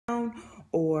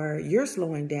or you're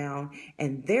slowing down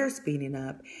and they're speeding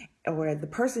up, or the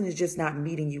person is just not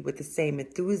meeting you with the same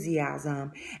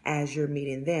enthusiasm as you're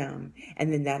meeting them.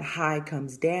 And then that high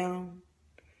comes down,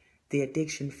 the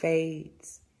addiction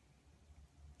fades,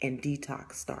 and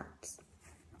detox starts.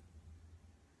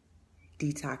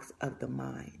 Detox of the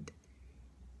mind.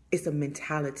 It's a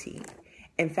mentality.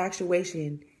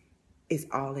 Infatuation is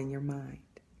all in your mind.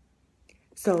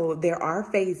 So there are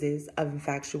phases of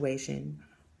infatuation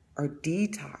or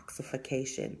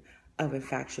detoxification of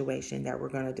infatuation that we're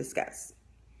going to discuss.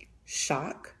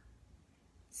 Shock,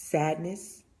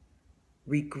 sadness,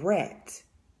 regret,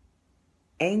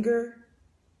 anger,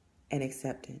 and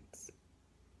acceptance.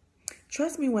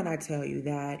 Trust me when I tell you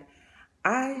that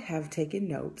I have taken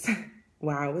notes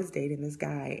while I was dating this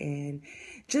guy, and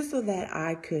just so that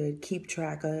I could keep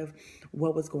track of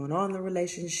what was going on in the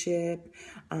relationship,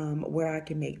 where I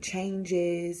can make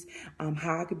changes,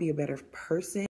 how I could be a better person.